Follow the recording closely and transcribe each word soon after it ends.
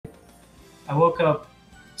I woke up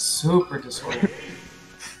super disordered.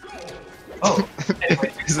 Oh,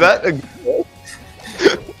 anyway. Is that a...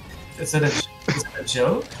 Is it a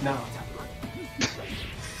joke? No.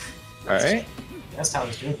 Alright. That's how I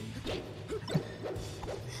was doing.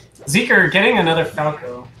 Zeeker getting another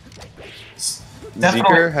Falco.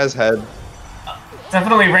 Zeeker has had...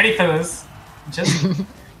 Definitely ready for this. Just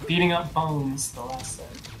beating up Bones the last set.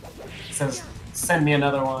 It says, send me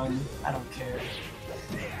another one. I don't care.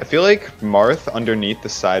 I feel like Marth underneath the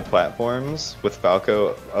side platforms with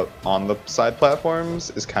Falco on the side platforms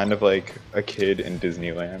is kind of like a kid in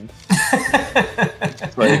Disneyland.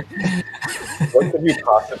 Like, what could you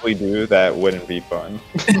possibly do that wouldn't be fun?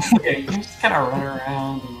 Yeah, you can just kind of run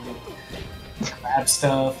around and like grab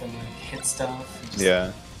stuff and like hit stuff. And just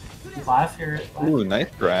Yeah. Laugh your. Ooh, nice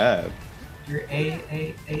grab. Your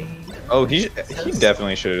A. Oh, he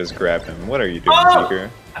definitely should have just grabbed him. What are you doing, Oh! Zeeker?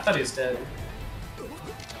 I thought he was dead.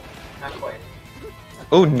 Not quite.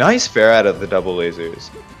 Oh, nice fair out of the double lasers.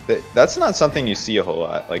 That's not something you see a whole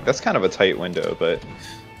lot. Like, that's kind of a tight window, but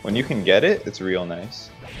when you can get it, it's real nice.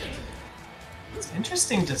 It's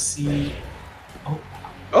interesting to see. Oh.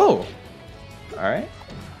 Oh! Alright.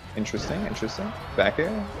 Interesting. Back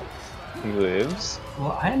air. He lives.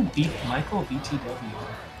 Well, I am Michael BTW.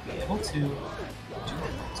 Be able to do it.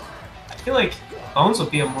 I feel like Bones would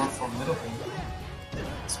be a more formidable.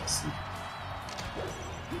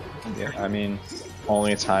 Yeah, I mean,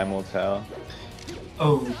 only time will tell.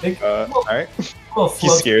 Oh, big. Alright. He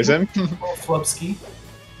scares him. Flubsky.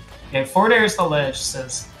 Okay, forward airs the ledge,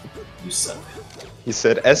 says, you suck. He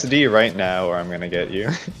said, SD right now or I'm gonna get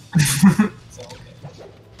you. So,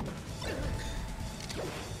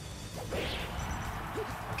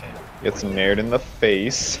 okay. Gets nared in the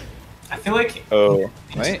face. I feel like. Oh,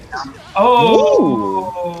 right?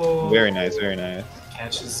 Oh! Ooh. Very nice.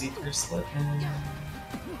 Catches Zeeker slipping.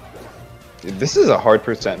 This is a hard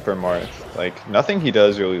percent for Marth. Like, nothing he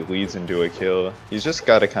does really leads into a kill. He's just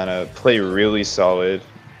got to kind of play really solid.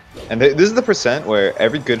 And this is the percent where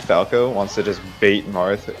every good Falco wants to just bait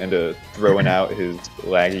Marth into throwing out his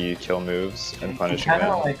laggy kill moves and punishing him.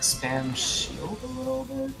 Kind of like spam shield a little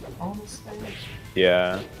bit, honestly.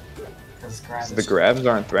 Yeah. Because the grabs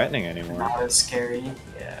aren't threatening anymore. Not as scary,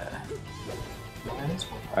 yeah.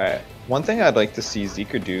 Alright, one thing I'd like to see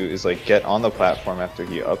Zeeker do is like get on the platform after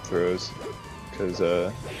he up throws. Because,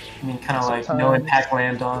 I mean, kind of like no impact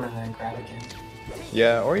land on and then grab again.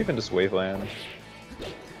 Yeah, or even just wave land.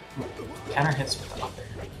 Counter hits with the up air.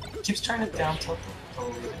 Keeps trying to down tilt the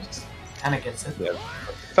leaders. Kind of gets it. Yeah.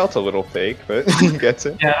 Felt a little fake, but he gets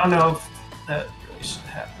it. Yeah, I don't know if that really should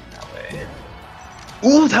happen that way.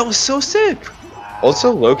 Ooh, that was so sick! Wow.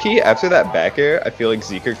 Also, low-key, after that back air, I feel like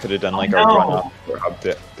Zeeker could have done like a run-up or up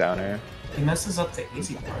down air. He messes up the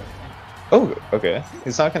easy part. Oh, okay.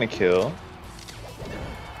 He's not gonna kill.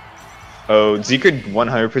 Oh, Zeeker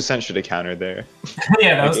 100% should have countered there.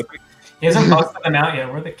 Yeah, that was... He hasn't busted them out yet.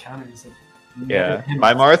 Where are the counters? Like, yeah,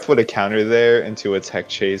 my Marth would have countered there into a tech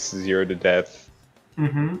chase 0 to death.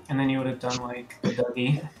 Mm-hmm, and then you would have done like the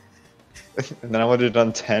Dougie. And then I would have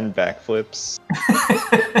done 10 backflips.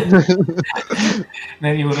 And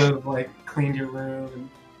then you would have like cleaned your room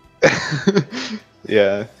and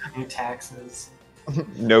yeah. your taxes.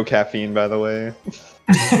 No caffeine, by the way.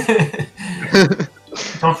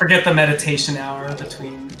 Don't forget the meditation hour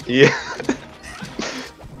between. Yeah.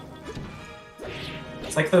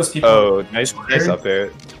 It's like those people. Oh, nice up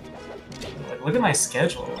there. Like, look at my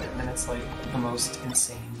schedule, and then it's like the most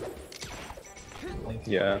insane. Like,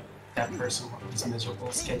 yeah. That person was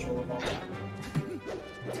miserable schedule of all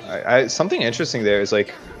that. Something interesting there is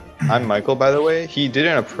like, I'm Michael, by the way. He did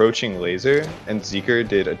an approaching laser, and Zeeker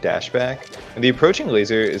did a dashback. And the approaching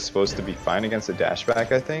laser is supposed to be fine against a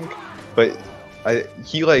dashback, I think. But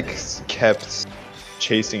he like kept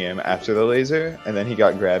chasing him after the laser, and then he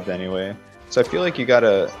got grabbed anyway. So I feel like you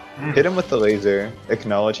gotta hit him with the laser,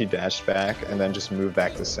 acknowledge he dashed back, and then just move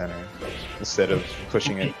back to center instead of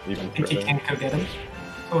pushing it even further. Think he can't go get him?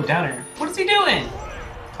 Oh, downer. What is he doing?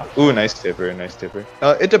 Ooh, nice tipper, nice tipper.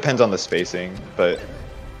 It depends on the spacing, but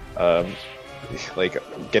like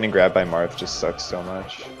getting grabbed by Marth just sucks so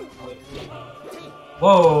much.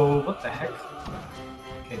 Whoa, what the heck?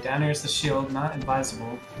 Okay, down air's the shield, not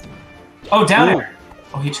invisible. Oh, down air!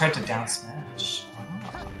 Oh, he tried to down smash.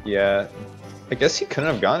 Oh. Yeah, I guess he couldn't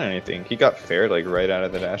have gotten anything. He got fared like right out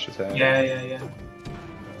of the dash attack. Yeah.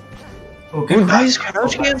 Oh, good. Ooh, nice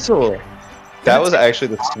crouch cancel! That was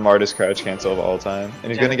actually the smartest crouch cancel of all time.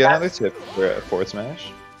 And he's gonna get another tip for a forward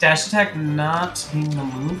smash. Dash attack not being the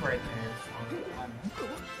move right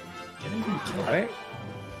there. Alright.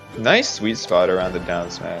 Nice sweet spot around the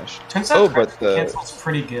down smash. Turns out but the cancel's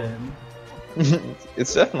pretty good.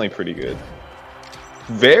 It's definitely pretty good.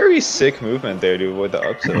 Very sick movement there to avoid the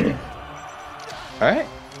up tilt. Alright,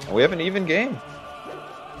 we have an even game.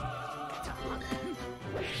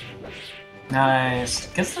 Nice.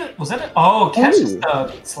 Guess that was that. Oh, catches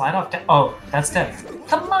the slide off. Oh, that's dead.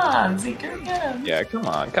 Come on, Zeeker, get him. Yeah, come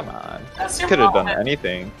on, come on. That's your Could have done moment.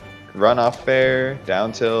 anything. Run off fair,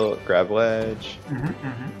 down tilt, grab ledge.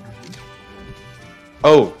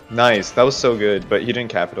 Oh, nice. That was so good, but he didn't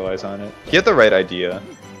capitalize on it. He had the right idea.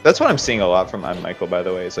 That's what I'm seeing a lot from I'm Michael, by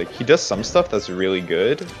the way. Is like he does some stuff that's really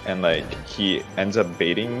good, and like he ends up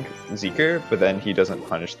baiting Zeeker, but then he doesn't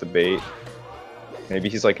punish the bait. Maybe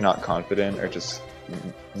he's like not confident or just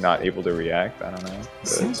not able to react. I don't know.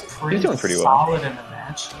 Seems pretty he's doing pretty solid well. in the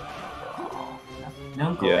match.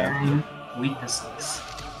 No glaring weaknesses.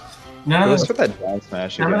 None of Goes those. for that down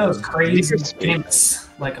smash None again. of those crazy Zeeker's gimmicks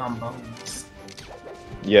like on Bones.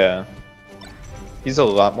 Yeah. He's a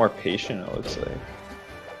lot more patient, it looks like.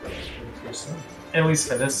 At least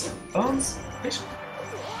for this. Bones, patient.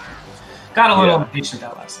 Got a little impatient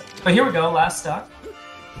that last set. But here we go, last stock.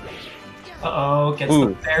 Uh-oh, gets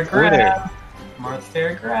the fair grab. Marth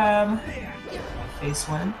fair grab. Face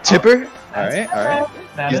win. Tipper? Oh, alright,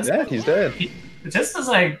 alright. He's dead, he's dead. Just as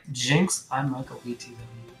like Jinx, I'm Michael BTW.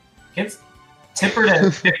 Gets tippered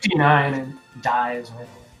at 59 and dies right away.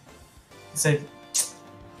 It's like,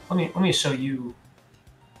 let me show you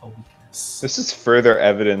a weakness. This is further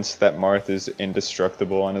evidence that Marth is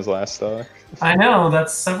indestructible on his last stock. I know,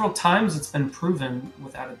 that's several times it's been proven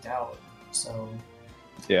without a doubt. So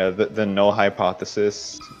yeah, the null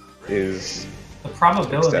hypothesis is the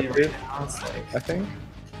probability accepted, right now, it's like I think.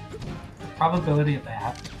 the probability of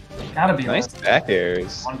that gotta be Nice less back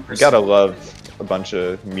airs. 1%. You gotta love a bunch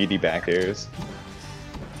of meaty back airs.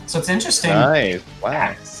 So it's interesting. Nice. Wow.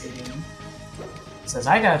 Backseating. Says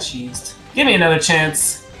I got cheesed. Give me another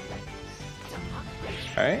chance.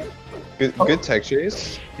 Alright. Good tech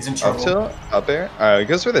chase. He's in Up trouble. tilt, up air. Alright,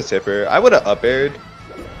 goes for the tipper. I would have up aired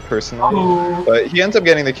personally, Oh. but he ends up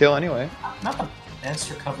getting the kill anyway. Not the best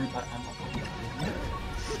recovery, but I'm okay.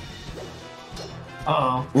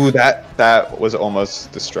 Uh-oh. Ooh, that was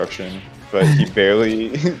almost destruction, but he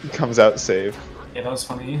barely comes out safe. Yeah, that was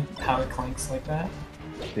funny how it clanks like that.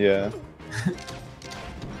 Yeah.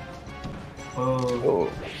 Oh.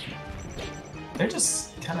 Oh. They're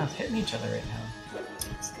just kind of hitting each other right now.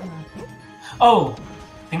 It's kinda... Oh!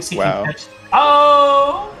 Thinks he Wow. can catch...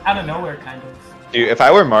 Oh! Out of nowhere, kind of. Dude, if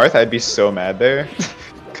I were Marth, I'd be so mad there.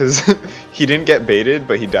 Because he didn't get baited,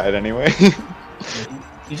 but he died anyway.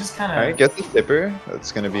 He just kind of... Alright, get the tipper.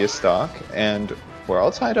 That's going to be a stock. And we're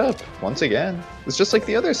all tied up once again. It's just like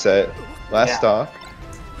the other set. Last stock.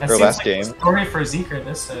 That or seems last like game. the story for Zeeker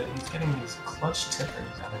this set. He's getting these clutch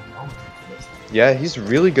tippers out of nowhere. Yeah, he's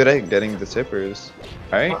really good at getting the tippers.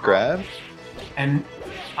 Alright, grab. And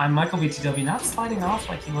I'm Michael BTW not sliding off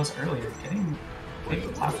like he was earlier, getting big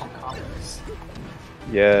platform combos.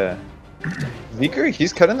 Yeah. Zeeker,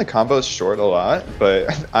 he's cutting the combos short a lot, but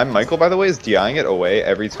I'm Michael, by the way, is DIing it away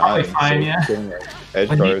every time. Probably fine, yeah. getting, like, edge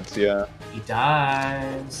But guards, yeah. He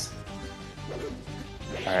dies.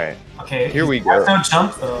 Alright. Okay, Here we has go. no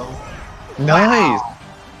jump though. Nice! Wow.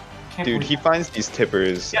 Can't Dude, believe he that. finds these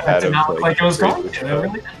tippers Yeah, that out did of not look like it was great going to. It stuff.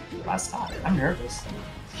 really did. Last time. I'm nervous.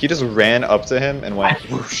 He just ran up to him and went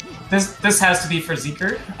whoosh. This has to be for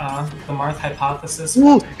Zeeker. The Marth hypothesis.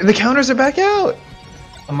 Ooh, and the counters are back out!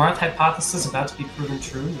 The Marth hypothesis about to be proven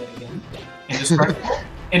true yet again. Indestructible.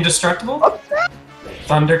 Indestructible.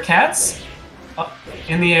 Thundercats. Up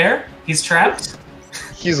in the air. He's trapped.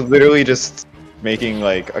 He's literally just making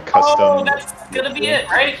like a custom. Oh, that's gonna be it,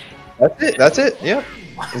 right? That's it, yep.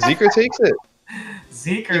 Zeeker takes it.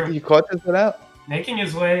 Zeeker He clutches it out. making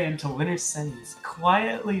his way into winner's semis,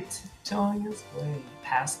 quietly tiptoeing his way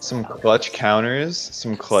past Some clutch counters,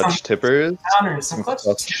 some clutch tippers, counters, some clutch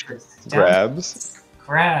tippers, down grabs.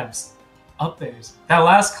 grabs, up theirs. That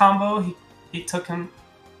last combo, he took him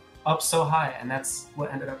up so high, and that's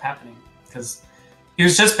what ended up happening because he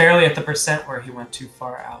was just barely at the percent where he went too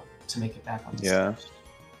far out to make it back on the Yeah. stage.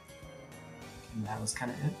 And that was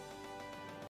kind of it.